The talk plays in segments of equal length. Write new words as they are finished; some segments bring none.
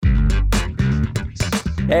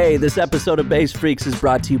Hey, this episode of Bass Freaks is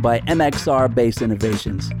brought to you by MXR Bass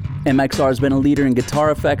Innovations. MXR has been a leader in guitar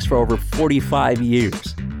effects for over 45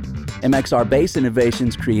 years. MXR Bass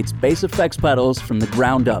Innovations creates bass effects pedals from the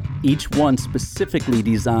ground up, each one specifically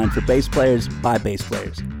designed for bass players by bass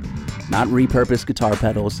players. Not repurposed guitar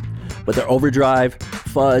pedals, but their overdrive,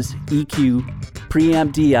 fuzz, EQ,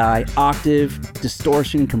 preamp DI, octave,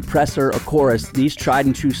 distortion, compressor, or chorus, these tried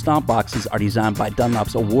and true stomp boxes are designed by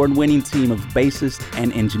Dunlop's award-winning team of bassists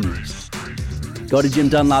and engineers. Go to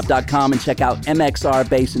jimdunlop.com and check out MXR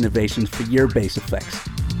Bass Innovations for your bass effects.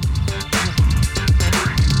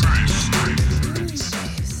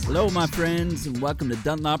 Hello, my friends, and welcome to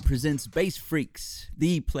Dunlop Presents Bass Freaks,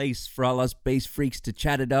 the place for all us bass freaks to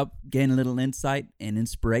chat it up, gain a little insight and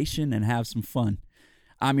inspiration, and have some fun.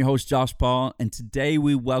 I'm your host, Josh Paul, and today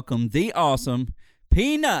we welcome the awesome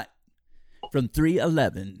Peanut from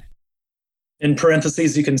 311. In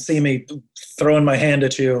parentheses, you can see me throwing my hand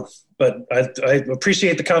at you, but I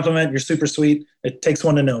appreciate the compliment. You're super sweet. It takes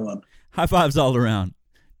one to know one. High fives all around.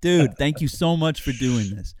 Dude, thank you so much for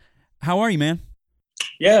doing this. How are you, man?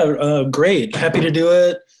 Yeah, great. Happy to do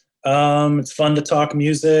it. It's fun to talk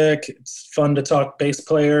music. It's fun to talk bass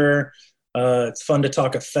player. It's fun to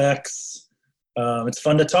talk effects. It's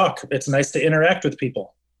fun to talk. It's nice to interact with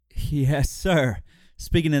people. Yes, sir.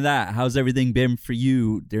 Speaking of that, how's everything been for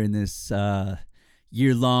you during this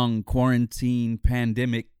year-long quarantine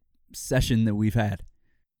pandemic session that we've had?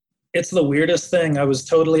 It's the weirdest thing. I was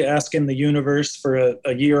totally asking the universe for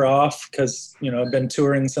a year off because, I've been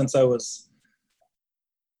touring since I was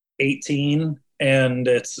 18, and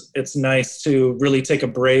it's nice to really take a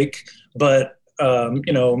break. But,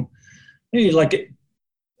 maybe like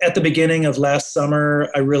at the beginning of last summer,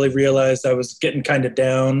 I really realized I was getting kind of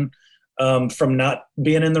down from not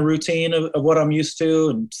being in the routine of what I'm used to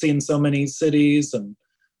and seeing so many cities and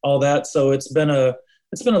all that. So it's been a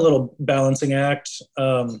little balancing act,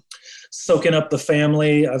 soaking up the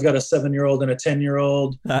family. I've got a 7-year-old and a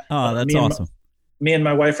 10-year-old. That's awesome. Me and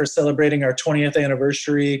my wife are celebrating our 20th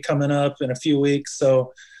anniversary coming up in a few weeks.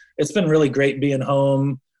 So it's been really great being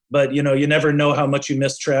home. But, you never know how much you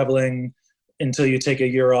miss traveling until you take a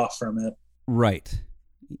year off from it. Right.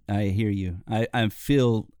 I hear you. I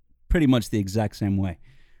feel pretty much the exact same way.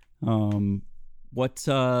 Let's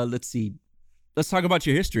see. Let's talk about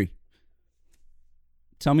your history.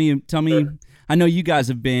 Tell me. Sure. I know you guys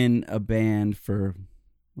have been a band for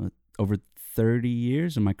over 30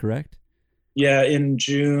 years. Am I correct? Yeah. In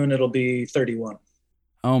June, it'll be 31.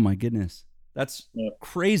 Oh my goodness. That's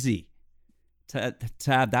crazy to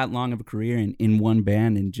have that long of a career in one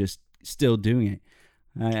band and just still doing it.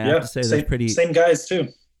 I have to say that's pretty. Same guys too.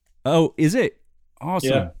 Oh, is it? Awesome.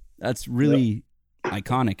 Yeah. That's really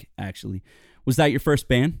iconic, actually. Was that your first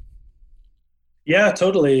band? Yeah,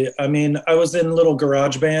 totally. I mean, I was in little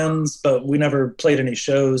garage bands, but we never played any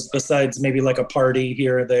shows besides maybe like a party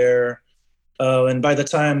here or there. And by the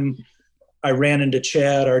time I ran into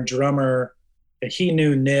Chad, our drummer, he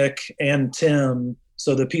knew Nick and Tim,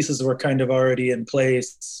 so the pieces were kind of already in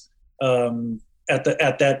place at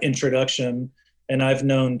that introduction. And I've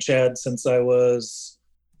known Chad since I was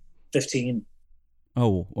 15.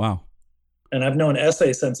 Oh, wow. And I've known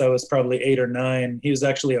Essay since I was probably 8 or 9. He was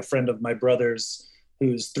actually a friend of my brother's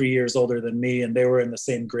who's 3 years older than me, and they were in the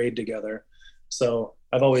same grade together. So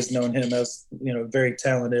I've always known him as, very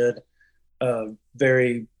talented,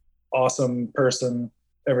 very awesome person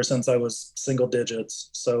ever since I was single digits.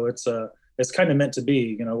 So it's kind of meant to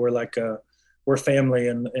be, we're family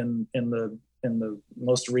in the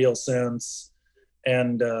most real sense.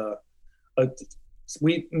 And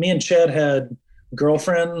me and Chad had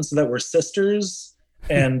girlfriends that were sisters,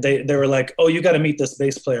 and they were like, oh, you got to meet this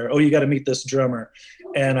bass player. Oh, you got to meet this drummer.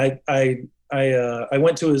 And I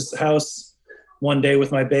went to his house one day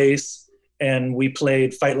with my bass, and we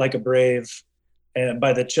played Fight Like a Brave, and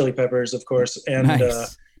by the Chili Peppers, of course. And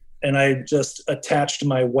nice. And I just attached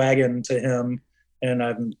my wagon to him, and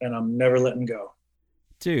I'm never letting go.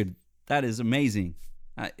 Dude, that is amazing.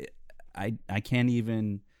 I can't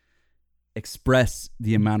even express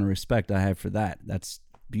the amount of respect I have for that. That's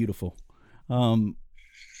beautiful.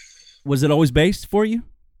 Was it always bass for you?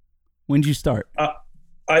 When did you start?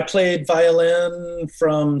 I played violin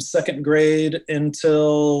from 2nd grade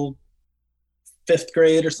until 5th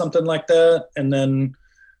grade or something like that, and then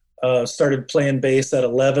started playing bass at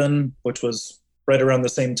 11, which was right around the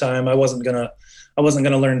same time. I wasn't gonna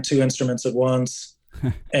learn 2 instruments at once,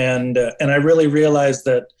 and I really realized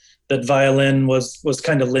that violin was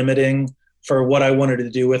kind of limiting for what I wanted to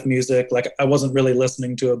do with music. Like, I wasn't really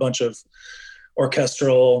listening to a bunch of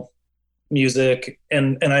orchestral music,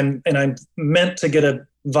 and I'm meant to get a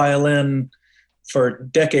violin for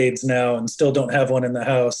decades now and still don't have one in the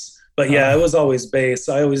house. But yeah, it was always bass.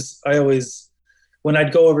 I always, when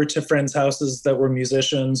I'd go over to friends' houses that were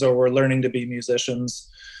musicians or were learning to be musicians,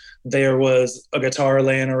 there was a guitar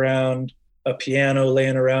laying around, a piano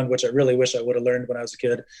laying around, which I really wish I would have learned when I was a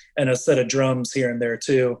kid, and a set of drums here and there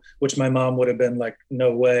too, which my mom would have been like,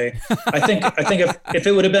 no way. I think if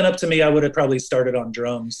it would have been up to me, I would have probably started on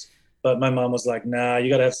drums. But my mom was like, nah, you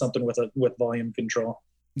got to have something with volume control.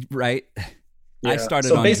 Right. Yeah. I started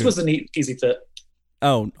so on bass was an easy fit.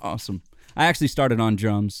 Oh, awesome. I actually started on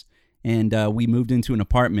drums, and we moved into an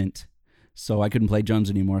apartment, so I couldn't play drums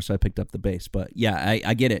anymore, so I picked up the bass. But yeah,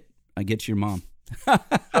 I get it. I get your mom.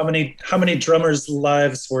 How many drummers'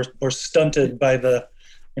 lives were stunted by the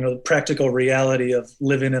practical reality of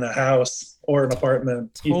living in a house or an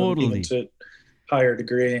apartment, Totally. even to higher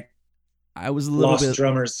degree. I was a little bit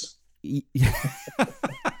drummers.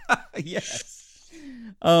 Yes.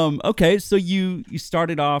 Okay, so you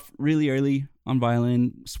started off really early on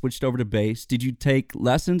violin, switched over to bass. Did you take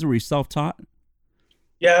lessons or were you self-taught?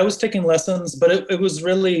 Yeah, I was taking lessons, but it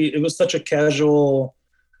was such a casual,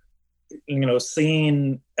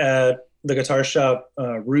 scene at the guitar shop,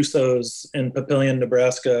 Russo's in Papillion,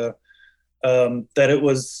 Nebraska, that it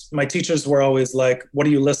was, my teachers were always like, what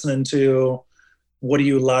are you listening to? What do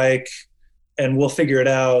you like? And we'll figure it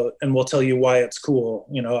out and we'll tell you why it's cool.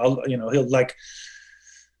 He'll like,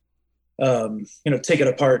 take it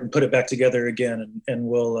apart and put it back together again, and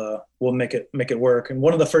we'll make it work. And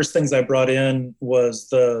one of the first things I brought in was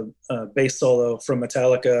the bass solo from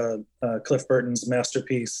Metallica, Cliff Burton's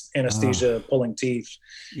masterpiece, Anesthesia, Pulling Teeth.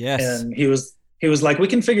 Yes. And he was like, we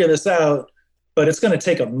can figure this out, but it's going to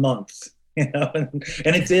take a month, and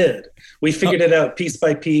it did. We figured it out piece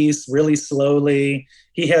by piece, really slowly.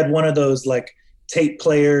 He had one of those like tape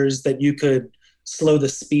players that you could slow the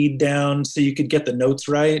speed down so you could get the notes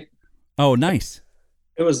right. Oh, nice.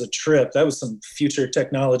 It was a trip. That was some future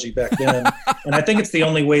technology back then. And I think it's the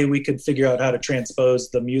only way we could figure out how to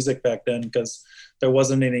transpose the music back then, because there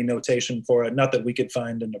wasn't any notation for it. Not that we could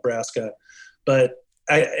find in Nebraska. But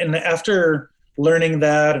after learning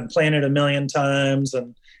that and playing it a million times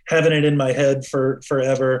and having it in my head for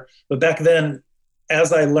forever. But back then,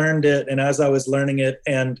 as I learned it and as I was learning it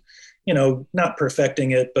and, not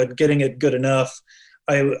perfecting it, but getting it good enough,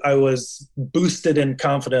 I was boosted in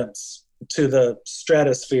confidence to the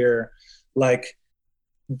stratosphere. Like,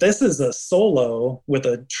 this is a solo with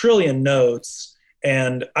a trillion notes,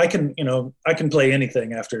 and I can play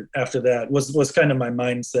anything after that was kind of my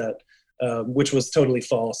mindset, which was totally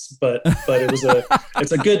false, but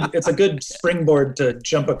it's a good springboard to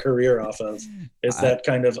jump a career off of, is that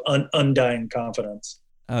kind of undying confidence.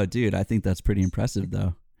 Oh, dude, I think that's pretty impressive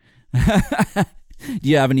though. Do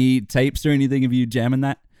you have any tapes or anything of you jamming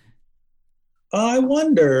that? I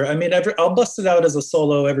wonder. I mean, I'll bust it out as a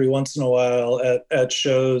solo every once in a while at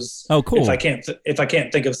shows. Oh, cool. If I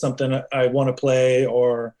can't think of something I want to play,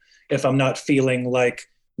 or if I'm not feeling like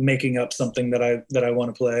making up something that I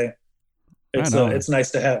want to play, it's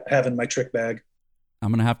nice to have in my trick bag.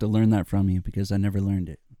 I'm gonna have to learn that from you because I never learned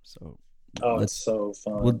it. So it's so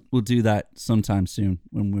fun. We'll do that sometime soon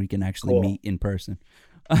when we can actually meet in person.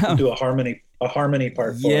 We'll do a harmony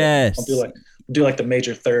part for yes. it. I'll do like the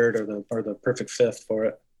major third or the perfect fifth for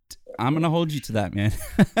it. I'm gonna hold you to that, man.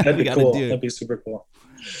 That'd be cool. That'd be super cool.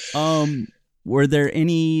 Were there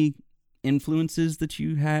any influences that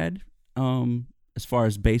you had as far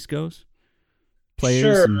as bass goes?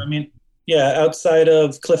 Players? Sure. I mean, yeah, outside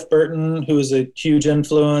of Cliff Burton, who was a huge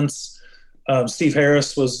influence, Steve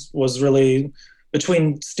Harris was really,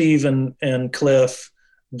 between Steve and Cliff,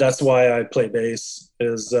 that's why I play bass.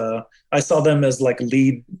 Is I saw them as like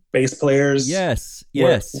lead bass players. Yes.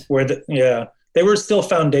 They were still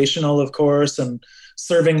foundational, of course, and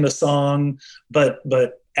serving the song, but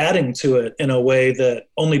adding to it in a way that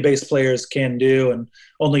only bass players can do, and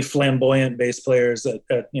only flamboyant bass players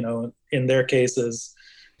at in their cases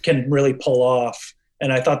can really pull off.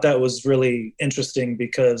 And I thought that was really interesting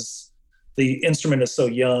because the instrument is so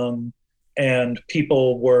young, and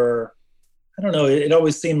people were, I don't know, it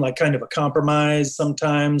always seemed like kind of a compromise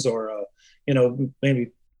sometimes, or maybe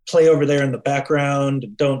play over there in the background,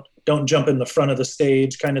 don't jump in the front of the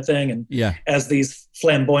stage kind of thing. And as these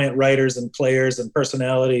flamboyant writers and players and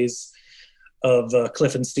personalities of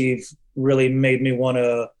Cliff and Steve really made me want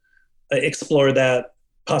to explore that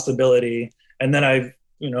possibility. And then I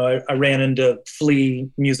ran into Flea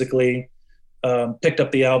musically, picked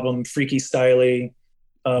up the album Freaky Styley,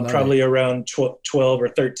 probably around 12 or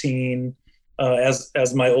 13,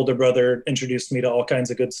 as my older brother introduced me to all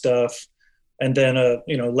kinds of good stuff. And then,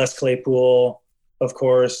 Les Claypool, of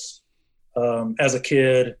course, as a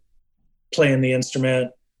kid. playing the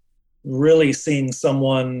instrument, really seeing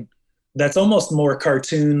someone that's almost more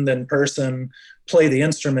cartoon than person play the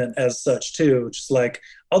instrument as such too. Just like,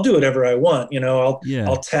 I'll do whatever I want, Yeah.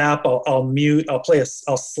 I'll tap, I'll mute, I'll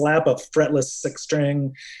slap a fretless six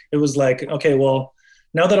string. It was like, okay, well,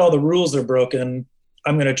 now that all the rules are broken,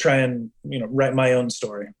 I'm going to try and, write my own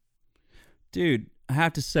story. Dude, I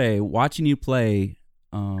have to say, watching you play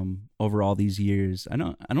over all these years,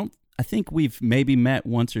 I think we've maybe met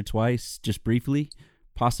once or twice, just briefly,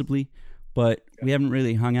 possibly, but we haven't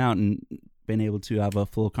really hung out and been able to have a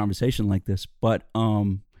full conversation like this. But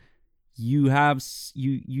you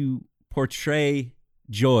portray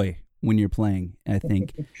joy when you're playing, I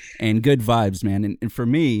think, and good vibes, man. And for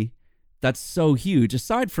me, that's so huge.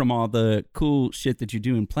 Aside from all the cool shit that you're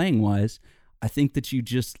doing playing wise, I think that you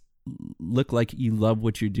just look like you love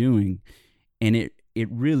what you're doing, and it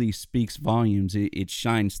really speaks volumes. It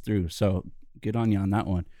shines through. So good on you on that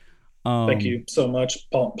one. Thank you so much.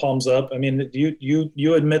 Palms up. I mean,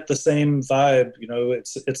 you admit the same vibe.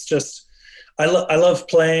 It's just, I love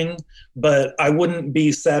playing, but I wouldn't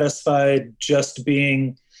be satisfied just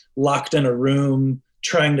being locked in a room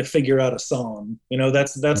trying to figure out a song.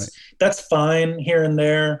 That's fine here and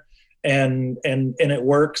there, and it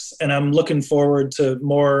works. And I'm looking forward to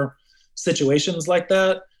more situations like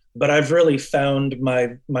that. But I've really found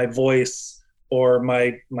my voice, or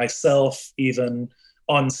myself even,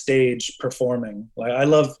 on stage performing. Like, I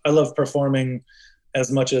love performing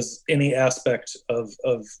as much as any aspect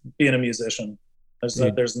of being a musician.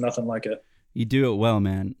 There's nothing like it. You do it well,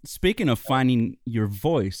 man. Speaking of finding your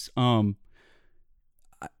voice, I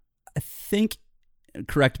think,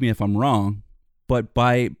 correct me if I'm wrong, but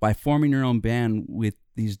by forming your own band with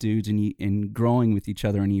these dudes and growing with each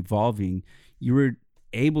other and evolving, you were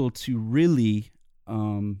able to really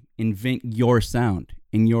invent your sound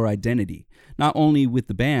and your identity, not only with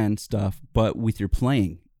the band stuff, but with your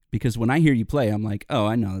playing. Because when I hear you play, I'm like, oh,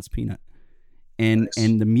 I know that's Peanut. And Nice.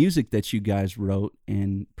 And the music that you guys wrote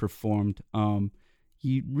and performed,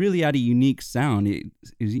 you really had a unique sound.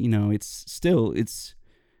 It's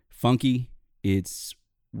funky, it's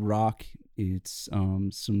rock, it's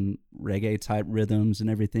some reggae type rhythms and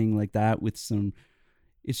everything like that.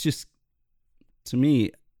 It's just, to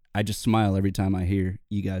me, I just smile every time I hear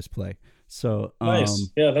you guys play. So Nice.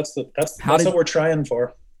 Yeah, that's what we're trying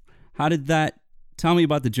for. How did that? Tell me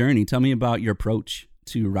about the journey. Tell me about your approach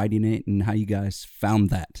to writing it and how you guys found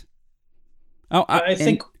that. Oh, I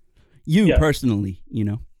think you personally,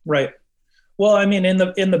 Right. Well, I mean, in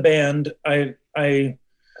the band, I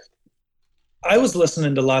was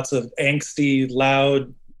listening to lots of angsty,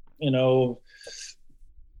 loud,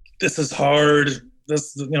 this is hard.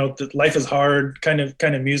 This, life is hard kind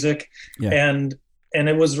of music. Yeah. And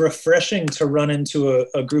it was refreshing to run into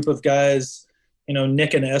a group of guys,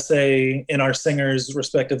 Nick and Essay, and our singers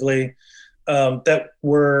respectively, that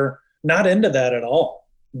were not into that at all.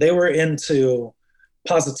 They were into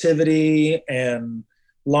positivity and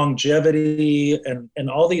longevity and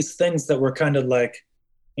all these things that were kind of like,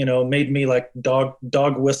 made me like dog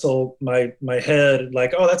whistle my head,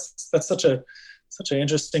 like, oh, that's such an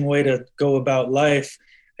interesting way to go about life.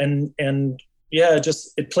 And yeah,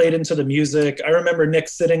 it played into the music. I remember Nick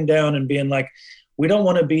sitting down and being like, we don't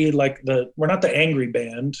want to be like we're not the angry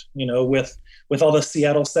band, with all the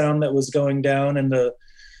Seattle sound that was going down in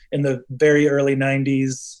the very early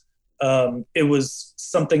 90s. It was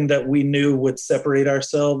something that we knew would separate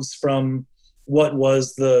ourselves from what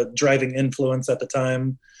was the driving influence at the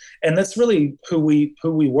time. And that's really who we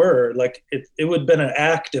were. Like, it would have been an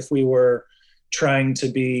act if we were trying to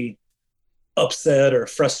be upset or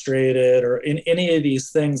frustrated or in any of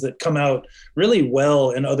these things that come out really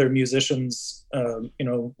well in other musicians,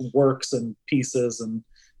 works and pieces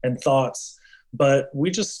and thoughts. But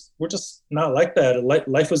we're just not like that.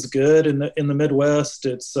 Life was good in the Midwest.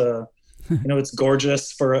 It's it's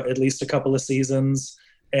gorgeous for at least a couple of seasons,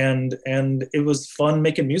 and it was fun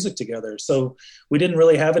making music together. So we didn't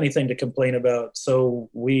really have anything to complain about. So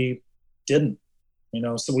we didn't,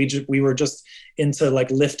 So we were just into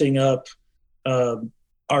like lifting up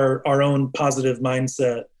our own positive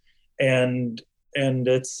mindset, and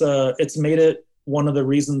it's made it one of the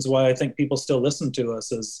reasons why I think people still listen to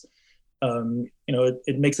us is,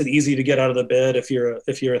 it makes it easy to get out of the bed if you're a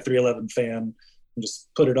 311 fan, and just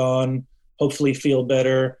put it on, hopefully feel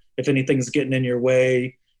better. If anything's getting in your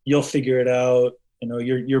way, you'll figure it out.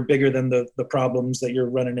 You're bigger than the problems that you're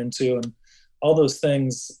running into, and all those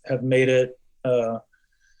things have made it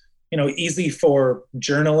easy for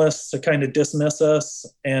journalists to kind of dismiss us,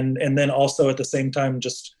 and then also at the same time,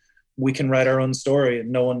 just we can write our own story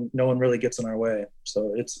and no one really gets in our way.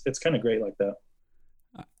 So it's kind of great like that.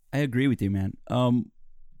 I agree with you, man.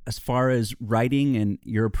 As far as writing and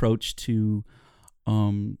your approach to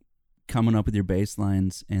coming up with your bass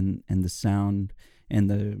lines and the sound and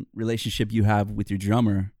the relationship you have with your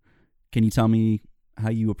drummer, can you tell me how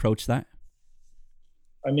you approach that?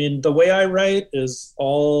 I mean, the way I write is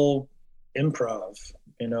all improv.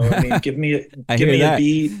 I mean, give me a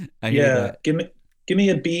beat. Give me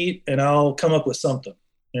a beat, and I'll come up with something.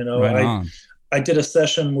 Right on. I did a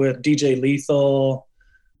session with DJ Lethal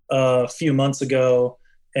a few months ago,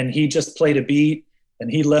 and he just played a beat,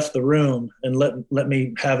 and he left the room and let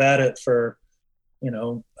me have at it for,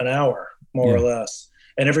 an hour more or less.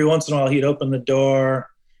 And every once in a while, he'd open the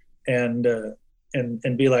door and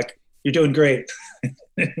be like, "You're doing great,"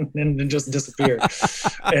 and just disappear.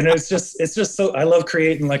 And it's just so, I love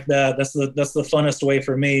creating like that. That's the funnest way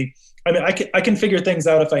for me. I mean, I can figure things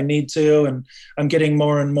out if I need to, and I'm getting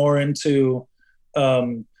more and more into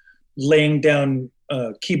laying down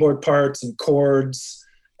keyboard parts and chords,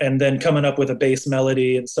 and then coming up with a bass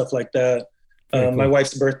melody and stuff like that. Cool. My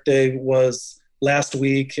wife's birthday was last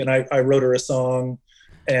week, and I wrote her a song.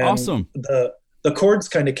 And awesome. The chords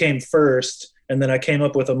kind of came first, and then I came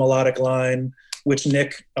up with a melodic line, which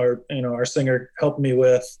Nick, our singer, helped me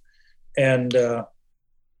with. And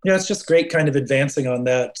it's just great kind of advancing on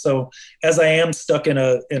that. So as I am stuck in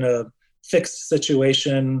a fixed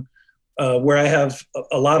situation where I have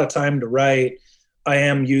a lot of time to write, I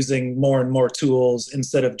am using more and more tools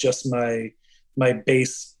instead of just my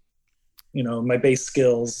bass, my bass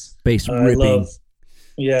skills. Bass ripping.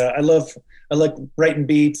 I like writing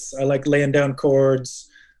beats. I like laying down chords.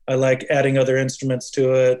 I like adding other instruments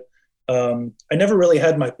to it. I never really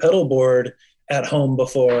had my pedal board at home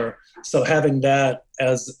before, so having that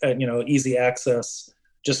as easy access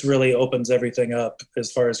just really opens everything up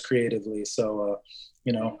as far as creatively. So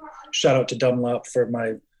shout out to Dunlop for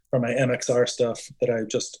my MXR stuff that I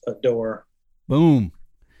just adore. Boom.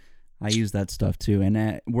 I use that stuff too,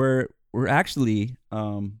 and we're actually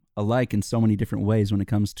alike in so many different ways when it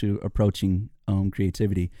comes to approaching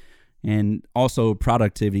creativity. And also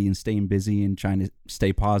productivity and staying busy and trying to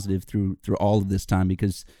stay positive through all of this time,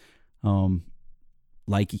 because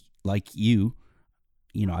like you,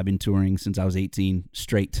 I've been touring since I was 18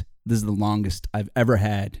 straight. This is the longest I've ever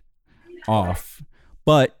had off.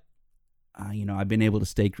 But I've been able to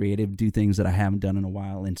stay creative, do things that I haven't done in a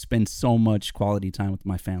while, and spend so much quality time with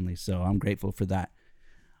my family. So I'm grateful for that.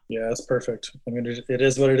 Yeah, that's perfect. I mean, it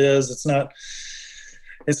is what it is. It's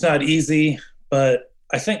not easy, but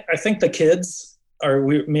I think the kids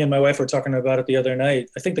me and my wife were talking about it the other night.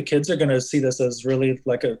 I think the kids are going to see this as really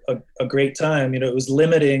like a great time. It was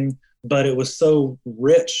limiting, but it was so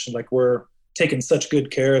rich. Like, we're taking such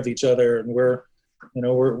good care of each other, and we're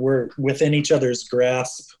within each other's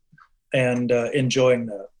grasp, and enjoying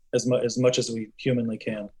that as much as we humanly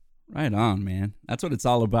can. Right on, man. That's what it's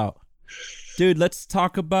all about. Dude, let's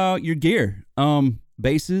talk about your gear.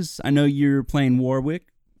 Basses. I know you're playing Warwick.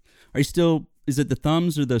 Are you still? Is it the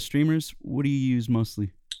thumbs or the streamers? What do you use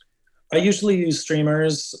mostly? I usually use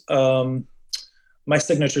streamers. My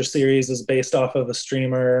signature series is based off of a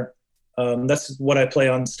streamer. That's what I play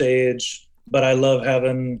on stage, but I love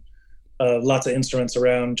having lots of instruments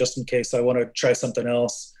around just in case I want to try something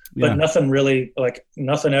else. Yeah. But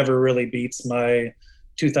nothing ever really beats my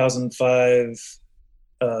 2005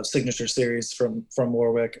 signature series from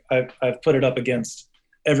Warwick. I've put it up against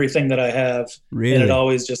everything that I have, really? And it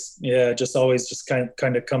always just kind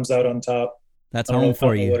of comes out on top. That's home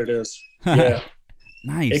for you. What it is? Yeah.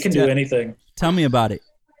 Nice. It can do anything. Tell me about it.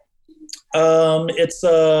 Here's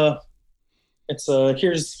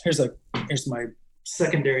my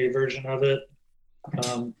secondary version of it.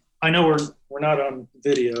 I know we're not on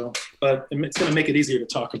video, but it's going to make it easier to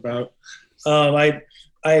talk about. I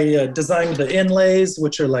designed the inlays,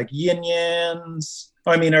 which are like yin-yans.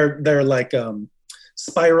 They're like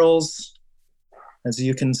spirals, as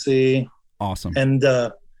you can see. Awesome.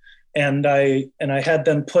 And I had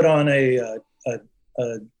them put on a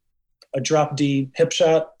drop D hip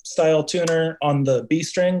shot style tuner on the B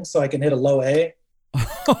string, so I can hit a low A.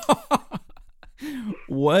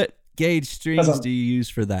 What gauge strings do you use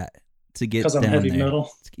for that to get down there? Because I'm heavy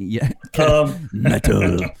metal. Yeah.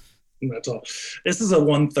 Metal. This is a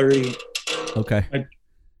 130. Okay.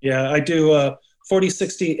 I do 40,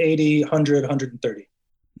 60, 80, 100, 130.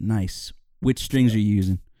 Nice. Which strings are you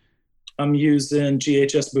using? I'm using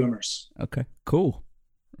GHS Boomers. Okay, cool.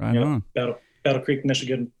 Right on. Battle Creek,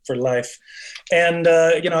 Michigan for life. And,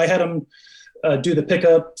 I had them do the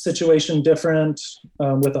pickup situation different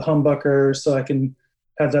with a humbucker, so I can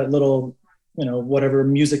have that little, whatever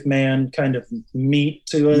Music Man kind of meat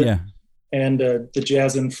to it. Yeah. And the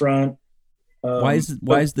jazz in front. Why is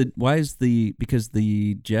the because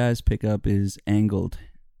the jazz pickup is angled?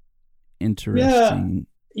 Interesting.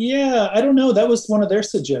 Yeah, I don't know. That was one of their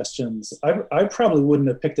suggestions. I probably wouldn't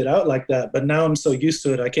have picked it out like that, but now I'm so used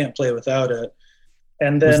to it, I can't play without it.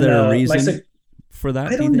 And then was there a reason for that?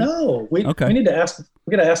 I don't know. We need to ask.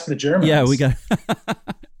 We got to ask the Germans. Yeah, we got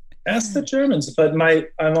ask the Germans. But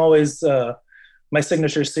I'm always my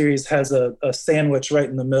signature series has a sandwich right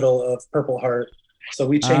in the middle of Purple Heart. So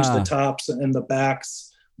we change the tops and the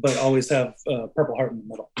backs, but always have Purple Heart in the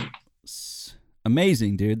middle.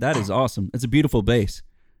 Amazing, dude. That is awesome. It's a beautiful bass.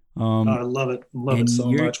 I love it. Love it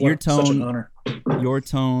so much. Such an honor. Your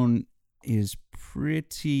tone is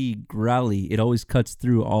pretty growly. It always cuts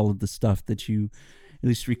through all of the stuff that you, at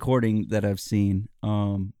least recording that I've seen.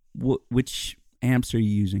 Which amps are you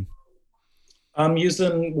using? I'm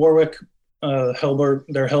using Warwick Hellborg,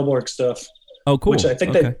 their Hellborg stuff. Oh, cool. Which I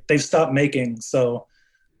think they've stopped making. So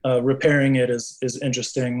repairing it is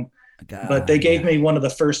interesting. But they gave me one of the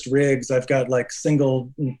first rigs. I've got like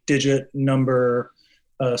single digit number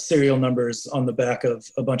serial numbers on the back of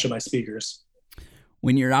a bunch of my speakers.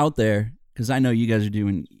 When you're out there, because I know you guys are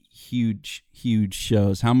doing huge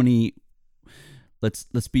shows. How many? Let's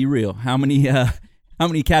be real. How many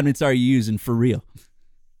cabinets are you using for real?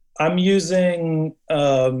 I'm using.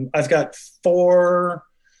 I've got 4.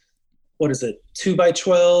 What is it?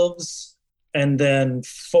 2x12s, and then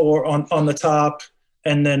 4 on the top,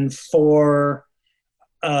 and then 4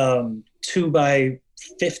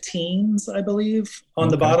 2x15s, I believe, on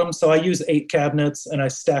the bottom. So I use 8 cabinets, and I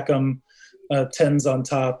stack them 10s on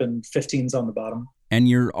top and 15s on the bottom. And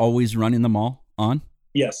you're always running them all on?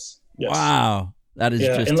 Yes. Wow, that is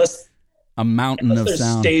just a mountain of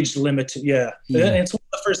sound. Stage limit. Yeah. It's one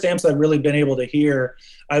of the first amps I've really been able to hear.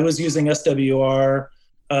 I was using SWR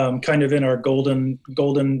kind of in our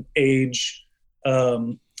golden age.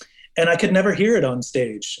 And I could never hear it on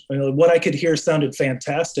stage. I mean, what I could hear sounded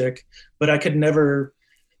fantastic, but I could never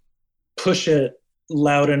push it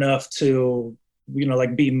loud enough to,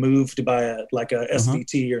 like be moved by it, like a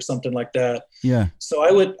SVT or something like that. Yeah. So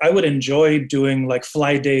I would enjoy doing like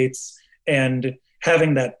fly dates and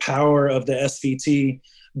having that power of the SVT,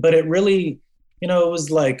 but it really, it was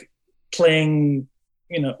like playing,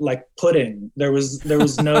 like pudding. There was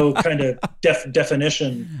no kind of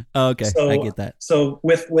definition. Okay, so, I get that. So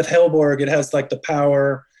with Hellborg, it has like the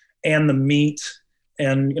power and the meat,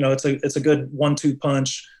 and it's a good 1-2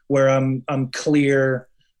 punch where I'm clear,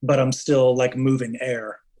 but I'm still like moving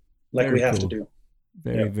air, like very we have cool. to do.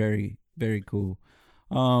 Very, very, very cool.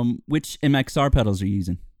 Which MXR pedals are you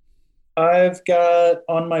using? I've got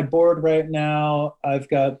on my board right now. I've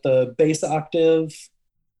got the Bass Octave.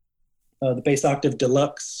 The Bass Octave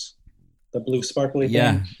Deluxe, the blue sparkly thing.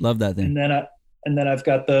 Yeah, love that thing. And then I've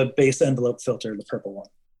got the Bass Envelope Filter, the purple one.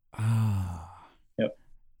 Yep.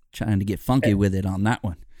 Trying to get funky with it on that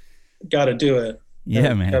one. Got to do it.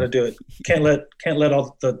 Yeah, man. Got to do it. Can't let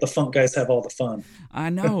all the funk guys have all the fun.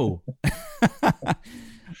 I know.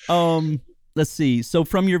 Let's see. So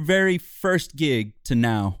from your very first gig to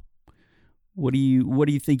now, what do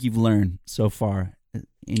you think you've learned so far?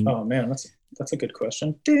 Oh man, that's a good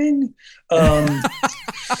question. Ding. I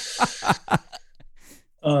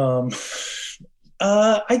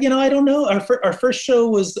don't know. Our first show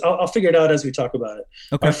was, I'll figure it out as we talk about it.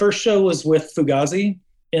 Okay. Our first show was with Fugazi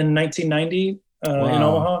in 1990 in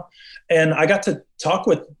Omaha. And I got to talk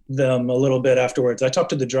with them a little bit afterwards. I talked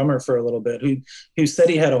to the drummer for a little bit who said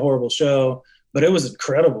he had a horrible show, but it was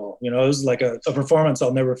incredible. It was like a performance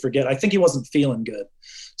I'll never forget. I think he wasn't feeling good.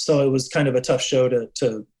 So it was kind of a tough show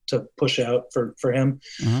to push out for him.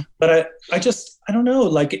 Uh-huh. But I don't know,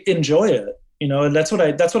 like enjoy it, and that's what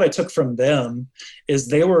I took from them is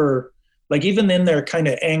they were like, even in their kind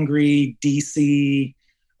of angry DC,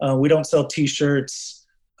 we don't sell t-shirts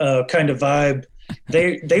kind of vibe,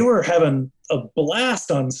 they were having a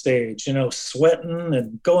blast on stage, sweating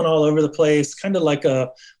and going all over the place, kind of like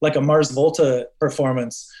a Mars Volta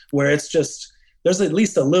performance where it's just, there's at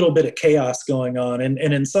least a little bit of chaos going on, and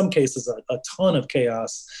in some cases a ton of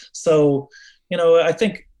chaos. So, I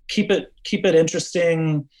think keep it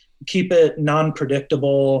interesting, keep it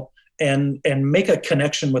non-predictable, and make a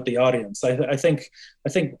connection with the audience. I think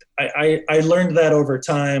I learned that over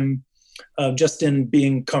time, just in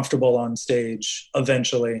being comfortable on stage.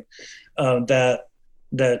 Eventually, that's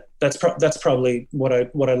probably what I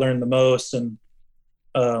learned the most. And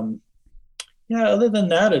yeah, other than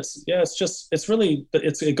that, it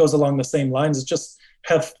goes along the same lines. It's just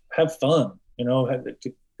have fun,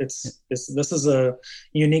 this is a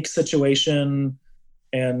unique situation,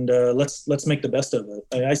 and let's make the best of it.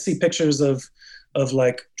 I see pictures of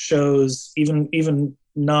like shows, even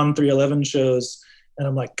non 311 shows, and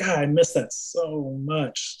I'm like, God, I miss that so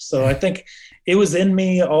much. So I think it was in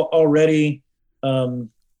me already, one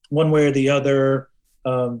way or the other.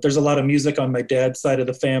 There's a lot of music on my dad's side of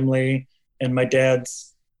the family, and my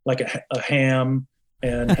dad's like a ham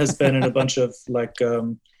and has been in a bunch of like,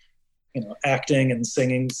 acting and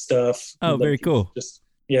singing stuff. Oh, very cool. Just,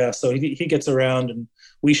 yeah. So he gets around, and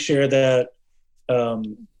we share that, I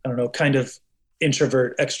don't know, kind of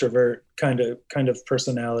introvert, extrovert kind of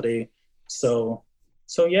personality. So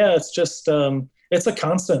yeah, it's just, it's a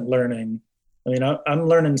constant learning. I mean, I'm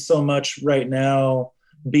learning so much right now,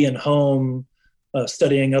 being home,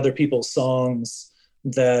 studying other people's songs,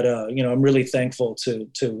 that, I'm really thankful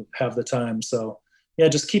to have the time. So yeah,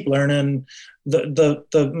 just keep learning.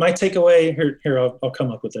 My takeaway here, I'll come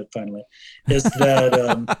up with it finally, is that,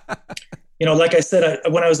 like I said,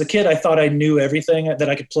 when I was a kid, I thought I knew everything, that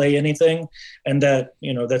I could play anything, and that,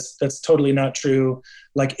 that's totally not true.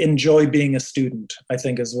 Like, enjoy being a student, I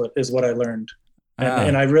think is what I learned.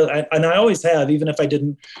 And I always have, even if I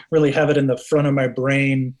didn't really have it in the front of my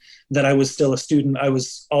brain that I was still a student, I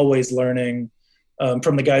was always learning,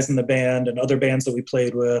 from the guys in the band and other bands that we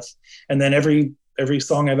played with. And then every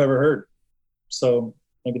song I've ever heard. So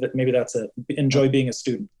maybe that's it. Enjoy being a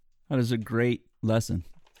student. That is a great lesson.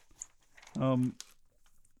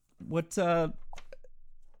 Let's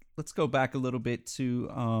go back a little bit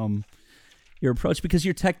to your approach, because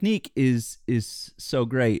your technique is so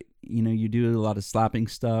great. You do a lot of slapping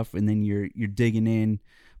stuff, and then you're digging in,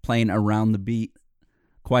 playing around the beat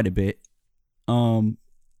quite a bit.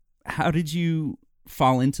 How did you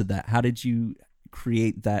fall into that? How did you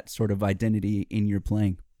create that sort of identity in your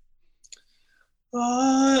playing?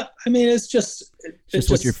 I mean, it's just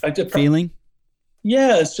what you're feeling.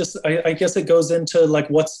 Yeah, it's just, I guess it goes into like,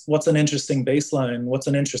 what's an interesting bass line? What's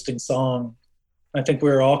an interesting song? I think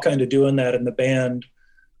we're all kind of doing that in the band.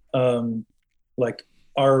 Like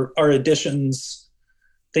our additions,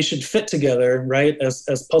 they should fit together, right?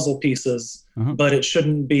 As puzzle pieces, but it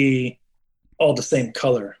shouldn't be all the same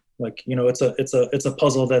color. Like, it's a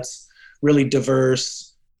puzzle that's really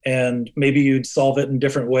diverse, and maybe you'd solve it in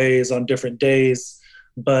different ways on different days.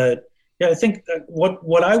 But yeah, I think that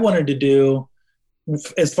what I wanted to do,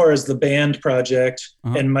 as far as the band project,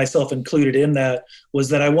 and myself included in that, was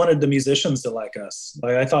that I wanted the musicians to like us.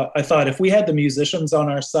 Like, I thought if we had the musicians on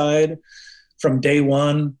our side from day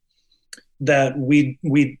one, that we'd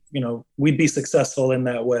be successful in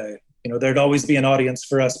that way. There'd always be an audience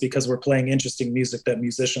for us, because we're playing interesting music that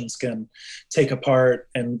musicians can take apart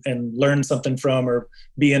and learn something from, or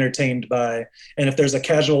be entertained by. And if there's a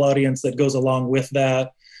casual audience that goes along with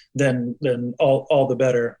that, then all the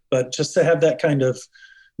better. But just to have that kind of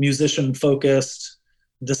musician focused,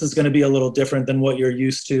 this is going to be a little different than what you're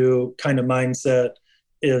used to kind of mindset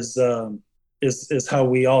is how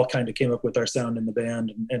we all kind of came up with our sound in the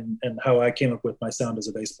band, and how I came up with my sound as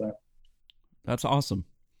a bass player. That's awesome.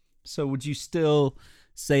 So would you still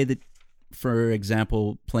say that, for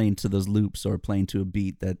example, playing to those loops or playing to a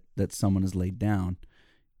beat that someone has laid down,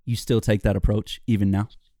 you still take that approach even now?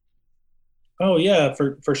 Oh yeah,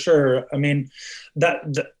 for sure. I mean, that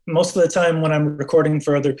most of the time when I'm recording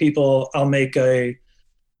for other people, I'll make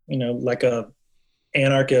like a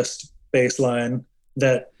anarchist bass line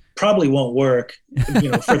that probably won't work,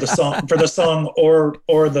 for the song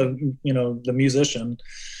or the musician.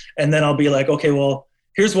 And then I'll be like, okay, well,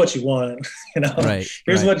 here's what you want, Right.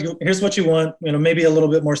 Here's what you want, maybe a little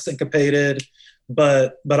bit more syncopated,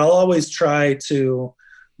 but I'll always try to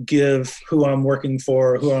give who I'm working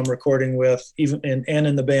for, who I'm recording with, even and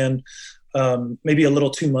in the band, maybe a little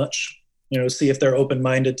too much, see if they're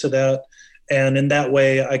open-minded to that. And in that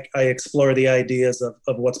way, I explore the ideas of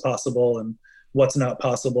what's possible and what's not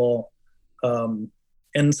possible.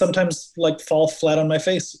 And sometimes like fall flat on my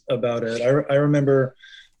face about it. I remember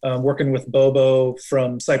working with Bobo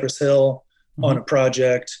from Cypress Hill on a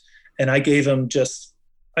project, and I gave him the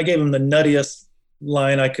nuttiest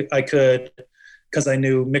line I could, because I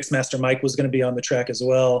knew Mixmaster Mike was going to be on the track as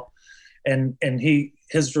well. And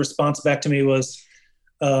his response back to me was,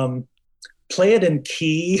 play it in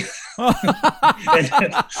key. And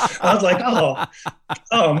I was like,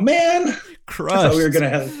 oh man, crushed. I thought we were going to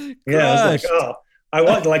have, yeah, I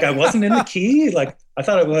was like, I wasn't in the key. Like, I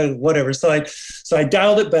thought it was whatever. So I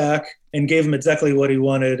dialed it back and gave him exactly what he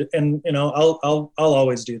wanted. And, I'll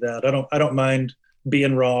always do that. I don't mind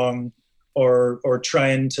being wrong or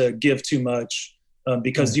trying to give too much,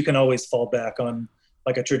 because you can always fall back on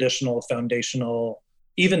like a traditional foundational,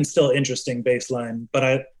 even still interesting bass line.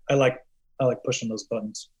 But I like pushing those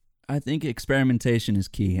buttons. I think experimentation is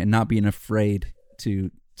key, and not being afraid to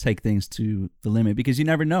take things to the limit because you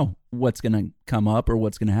never know what's going to come up or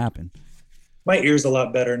what's going to happen. My ear's a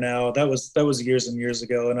lot better now. That was years and years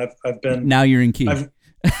ago, and I've been now you're in key.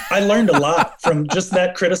 I learned a lot from just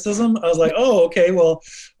that criticism. I was like, oh, okay, well,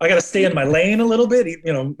 I got to stay in my lane a little bit.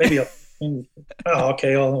 Maybe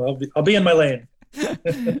I'll be in my lane.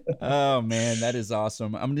 Oh man, that is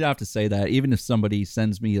awesome. I'm gonna have to say that even if somebody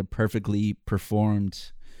sends me a perfectly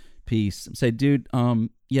performed piece, say, dude,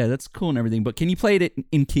 yeah, that's cool and everything, but can you play it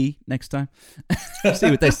in key next time?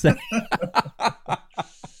 See what they say.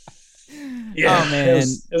 Yeah, oh, man.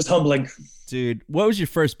 It was humbling. Dude, what was your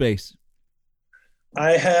first bass?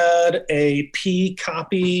 I had a P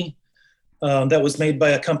copy that was made by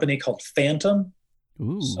a company called Phantom.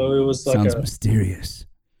 Ooh, so it was like sounds mysterious.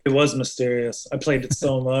 It was mysterious. I played it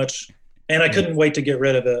so much, and I couldn't wait to get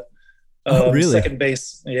rid of it. Oh, really? Second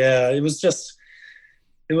bass. Yeah, it was.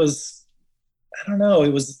 I don't know.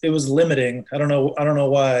 It was limiting. I don't know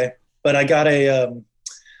why, but I got a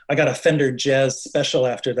Fender Jazz Special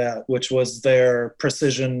after that, which was their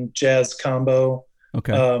precision jazz combo.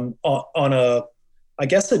 Okay. On I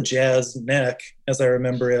guess a jazz neck, as I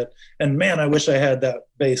remember it. And man, I wish I had that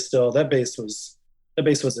bass still. That bass was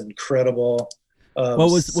incredible. What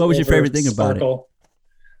was your favorite thing about it?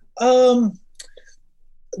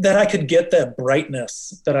 That I could get that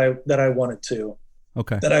brightness that I wanted to.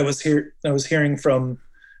 Okay. That I was hearing from,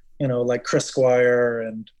 like Chris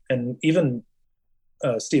Squire and even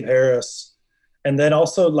Steve Harris, and then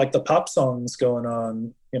also like the pop songs going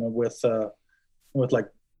on, with like,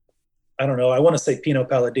 I don't know, I want to say Pino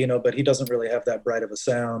Palladino, but he doesn't really have that bright of a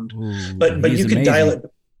sound. Ooh, but you could amazing. dial it.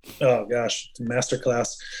 Oh gosh,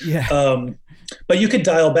 masterclass. Yeah. But you could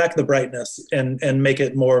dial back the brightness and make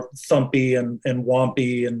it more thumpy and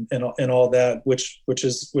wompy and all that, which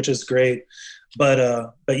is great.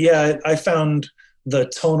 But yeah, I found the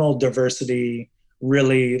tonal diversity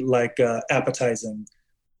really like appetizing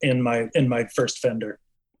in my first Fender.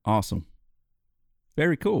 Awesome.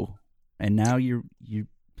 Very cool. And now you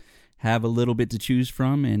have a little bit to choose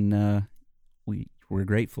from, and we're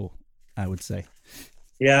grateful, I would say.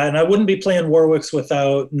 Yeah, and I wouldn't be playing Warwicks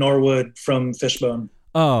without Norwood from Fishbone.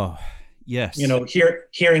 Oh, yes.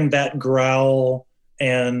 Hearing that growl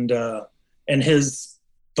and his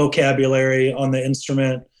vocabulary on the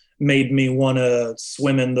instrument made me want to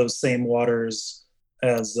swim in those same waters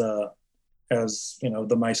as the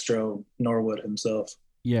maestro Norwood himself.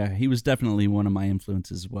 Yeah, he was definitely one of my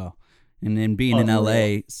influences as well. And then being in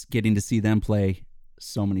LA, getting to see them play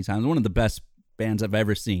so many times, one of the best bands I've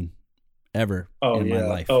ever seen. Ever in my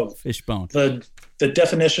life. Fishbone. The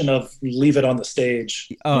definition of leave it on the stage,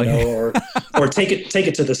 or take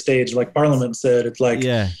it to the stage, like Parliament said. It's like,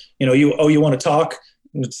 you want to talk,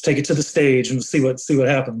 let's take it to the stage and see what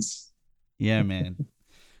happens. Yeah, man.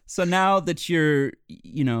 So now that you're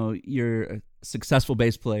a successful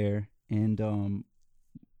bass player, and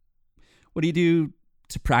what do you do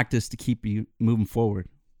to practice to keep you moving forward?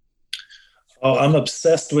 Oh, I'm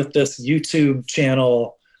obsessed with this YouTube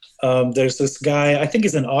channel. There's this guy, I think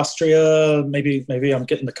he's in Austria. Maybe I'm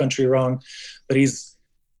getting the country wrong, but he's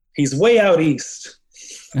way out east,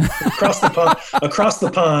 across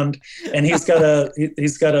the pond, and he's got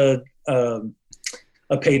a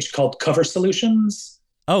page called Cover Solutions.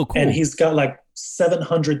 Oh, cool! And he's got like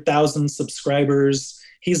 700,000 subscribers.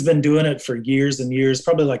 He's been doing it for years and years,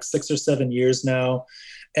 probably like 6 or 7 years now.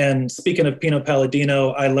 And speaking of Pino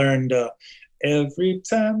Palladino, I learned every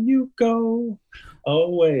time you go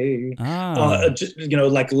away.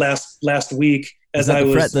 Like last week, as I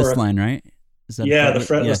was the fretless line, right? The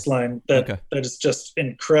fretless line that is just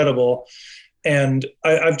incredible. And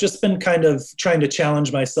I've just been kind of trying to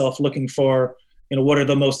challenge myself, looking for what are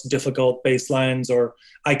the most difficult bass lines or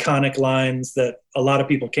iconic lines that a lot of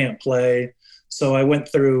people can't play. So I went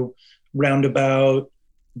through Roundabout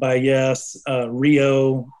by Yes,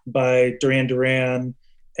 Rio by Duran Duran,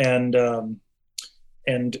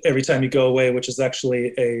 and Every Time You Go Away, which is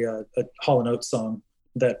actually a Hall & Oates song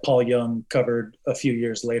that Paul Young covered a few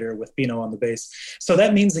years later with Pino on the bass. So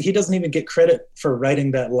that means that he doesn't even get credit for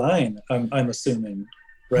writing that line, I'm assuming,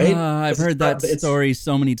 right? I've heard that story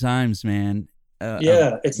so many times, man.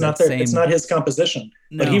 It's not there. It's not his composition,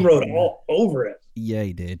 but he wrote all over it. Yeah,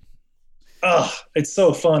 he did. It's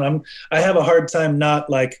so fun. I have a hard time not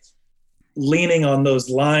like leaning on those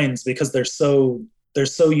lines because they're so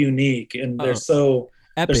unique and they're so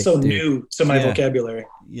epic, they're so new to my vocabulary.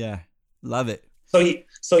 Yeah, love it.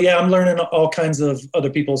 So yeah, I'm learning all kinds of other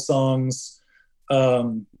people's songs.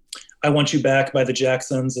 I Want You Back by the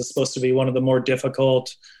Jacksons is supposed to be one of the more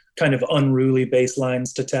difficult, kind of unruly bass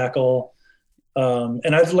lines to tackle.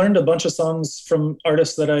 And I've learned a bunch of songs from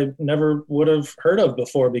artists that I never would have heard of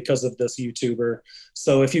before because of this YouTuber.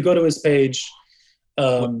 So if you go to his page,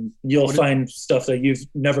 you'll find stuff that you've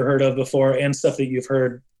never heard of before and stuff that you've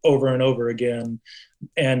heard over and over again.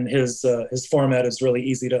 And his format is really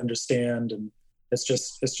easy to understand, and it's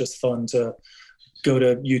just fun to go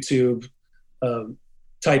to YouTube,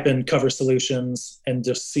 type in Cover Solutions, and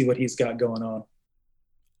just see what he's got going on.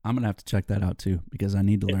 I'm gonna have to check that out too, because I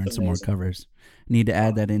need to learn some more covers. Need to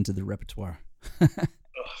add that into the repertoire.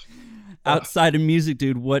 Outside of music,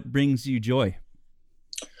 dude, what brings you joy?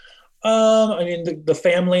 I mean, the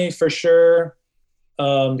family for sure.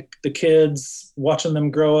 The kids, watching them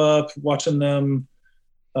grow up, watching them.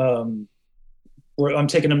 Where I'm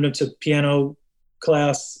taking them to piano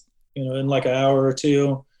class, in like an hour or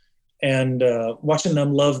two, and watching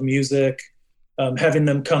them love music, having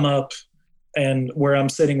them come up and where I'm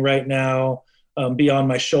sitting right now, be on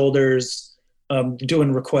my shoulders,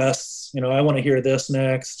 doing requests. I want to hear this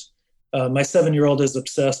next. My 7-year-old is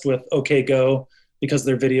obsessed with OK Go because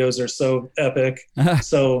their videos are so epic.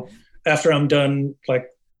 So after I'm done, like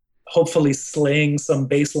hopefully slaying some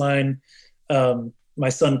bass line, my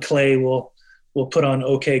son Clay will put on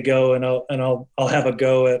OK Go, and I'll have a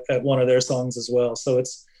go at one of their songs as well. So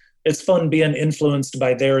it's fun being influenced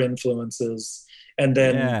by their influences, and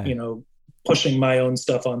then pushing my own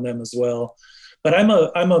stuff on them as well. But I'm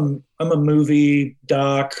a movie,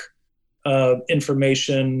 doc,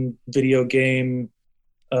 information, video game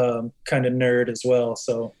kind of nerd as well.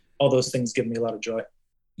 So all those things give me a lot of joy.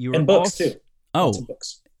 And books too. Oh, lots of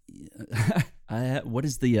books. What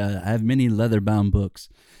is the? I have many leather-bound books.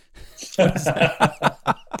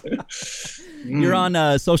 You're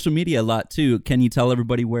on social media a lot too. Can you tell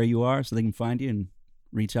everybody where you are so they can find you and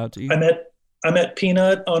reach out to you? I'm at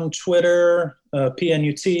Peanut on Twitter,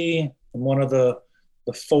 PNUT. I'm one of the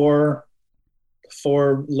four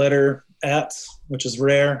letter @, which is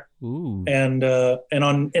rare. Ooh. And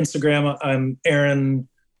on Instagram, I'm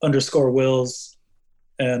Aaron_Wills.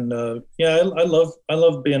 And I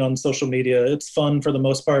love being on social media. It's fun for the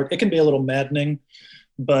most part. It can be a little maddening,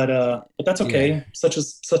 but that's okay. Yeah. Such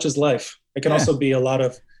is life. It can also be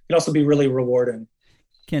really rewarding.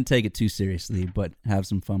 Can't take it too seriously, but have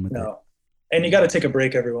some fun with it. And you got to take a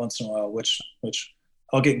break every once in a while, which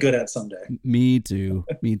I'll get good at someday. Me too.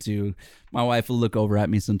 My wife will look over at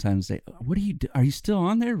me sometimes and say, "What are you? Are you still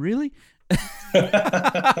on there? Really?"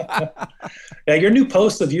 Yeah, your new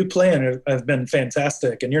posts of you playing have been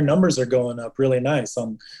fantastic, and your numbers are going up really nice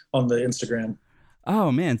on the Instagram.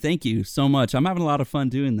 Oh man, thank you so much. I'm having a lot of fun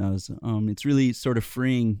doing those. It's really sort of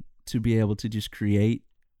freeing to be able to just create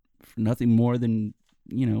for nothing more than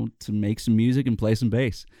to make some music and play some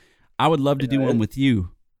bass. I would love to do one with you.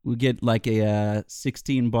 We'll get like a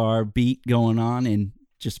 16-bar beat going on and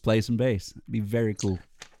just play some bass. It'd be very cool.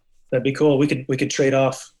 That'd be cool. We could trade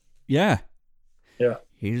off. Yeah. Yeah.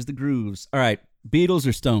 Here's the grooves. All right. Beatles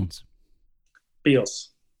or Stones? Beatles.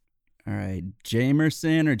 All right.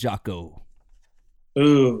 Jamerson or Jaco?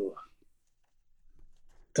 Ooh.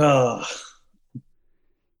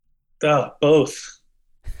 Both.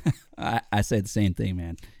 I said the same thing,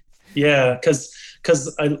 man. Yeah, because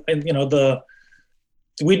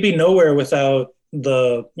we'd be nowhere without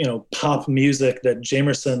the pop music that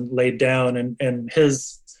Jamerson laid down, and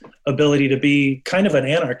his ability to be kind of an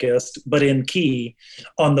anarchist but in key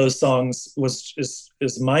on those songs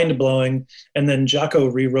is mind-blowing. And then Jaco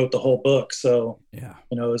rewrote the whole book, so yeah,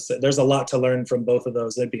 there's a lot to learn from both of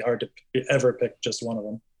those. It'd be hard to ever pick just one of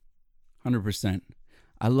them. 100%.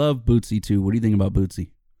 I love Bootsy too. What do you think about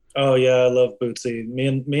Bootsy? Oh yeah, I love Bootsy. Me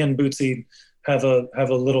and Bootsy have a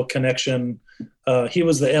little connection. He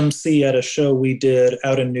was the MC at a show we did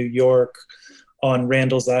out in New York on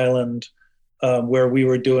Randall's Island, where we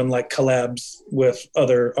were doing like collabs with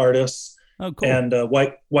other artists. Oh, cool. And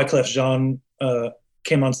Wyclef Jean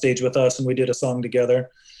came on stage with us, and we did a song together.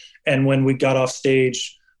 And when we got off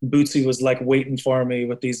stage, Bootsy was like waiting for me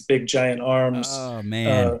with these big giant arms. Oh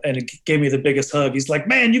man! And he gave me the biggest hug. He's like,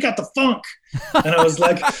 "Man, you got the funk," and I was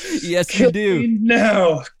like, "Yes, you do."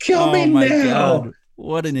 Kill me now! God.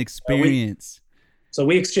 What an experience! So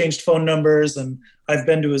we exchanged phone numbers, and I've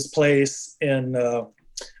been to his place in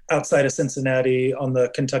outside of Cincinnati on the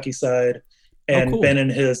Kentucky side, and been in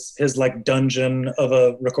his like dungeon of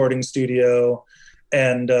a recording studio,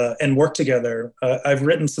 and worked together. I've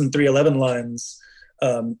written some 311 lines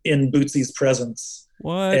in Bootsy's presence.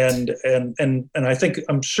 What? And I think,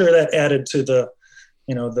 I'm sure that added to the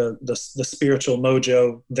spiritual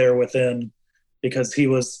mojo there within, because he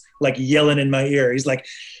was like yelling in my ear. He's like,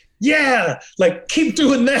 yeah, like keep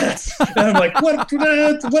doing that. And I'm like, what did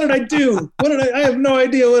I do? I have no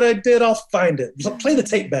idea what I did. I'll find it. Play the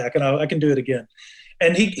tape back and I can do it again.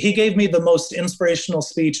 And he gave me the most inspirational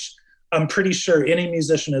speech I'm pretty sure any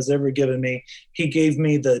musician has ever given me. He gave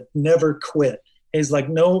me the never quit. He's like,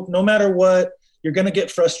 no matter what, you're going to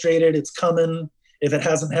get frustrated. It's coming if it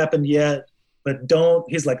hasn't happened yet, but don't.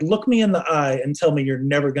 He's like, look me in the eye and tell me you're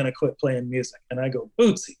never going to quit playing music. And I go,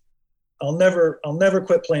 Bootsy, I'll never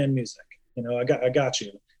quit playing music. You know, I got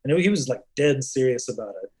you. And he was like dead serious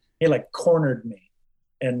about it. He like cornered me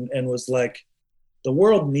and was like, the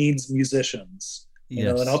world needs musicians. You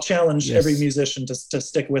know, and I'll challenge every musician to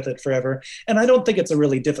stick with it forever. And I don't think it's a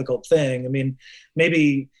really difficult thing. I mean,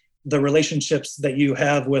 maybe the relationships that you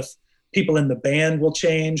have with people in the band will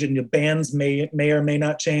change, and your bands may or may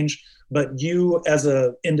not change. But you, as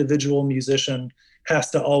an individual musician, has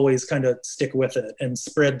to always kind of stick with it and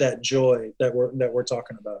spread that joy that we're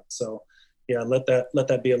talking about. So, yeah, let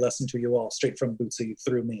that be a lesson to you all, straight from Bootsy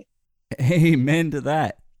through me. Amen to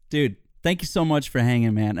that, dude. Thank you so much for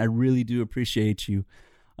hanging, man. I really do appreciate you.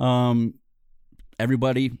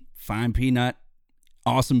 Everybody, find Peanut.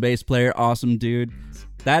 Awesome bass player. Awesome dude.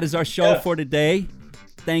 That is our show for today.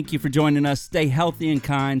 Thank you for joining us. Stay healthy and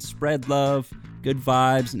kind. Spread love, good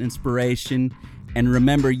vibes, and inspiration. And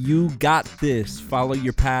remember, you got this. Follow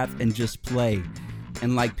your path and just play.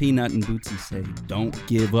 And like Peanut and Bootsy say, don't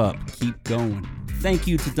give up. Keep going. Thank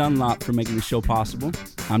you to Dunlop for making the show possible.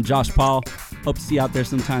 I'm Josh Paul. Hope to see you out there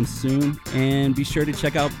sometime soon. And be sure to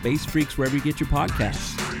check out Bass Freaks wherever you get your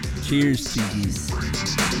podcasts. Cheers to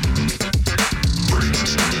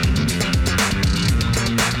you.